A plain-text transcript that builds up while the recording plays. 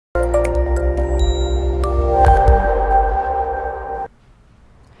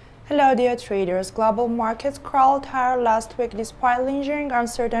Hello dear traders, global markets crawled higher last week despite lingering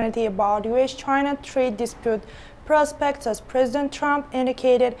uncertainty about US-China trade dispute prospects as President Trump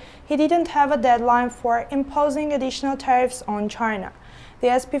indicated he didn't have a deadline for imposing additional tariffs on China. The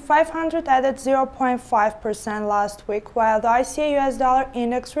S&P 500 added 0.5% last week, while the ICA US dollar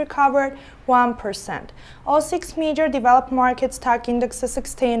index recovered 1%. All six major developed market stock indexes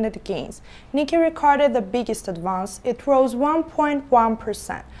extended gains. Nikkei recorded the biggest advance. It rose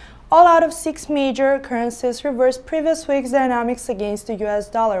 1.1%. All out of six major currencies reversed previous week's dynamics against the US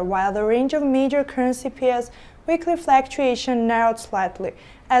dollar, while the range of major currency pairs weekly fluctuation narrowed slightly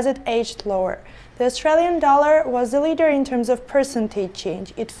as it edged lower. The Australian dollar was the leader in terms of percentage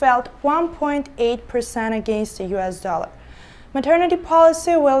change. It fell 1.8% against the US dollar. Monetary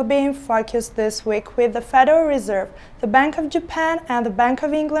policy will be in focus this week with the Federal Reserve, the Bank of Japan and the Bank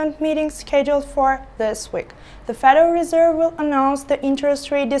of England meetings scheduled for this week. The Federal Reserve will announce the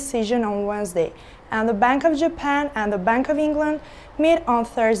interest rate decision on Wednesday, and the Bank of Japan and the Bank of England meet on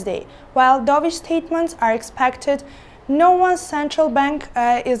Thursday. While dovish statements are expected, no one central bank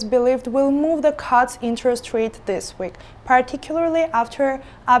is believed will move the cuts interest rate this week, particularly after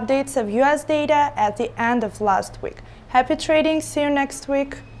updates of US data at the end of last week. Happy trading, see you next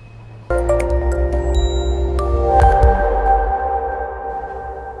week.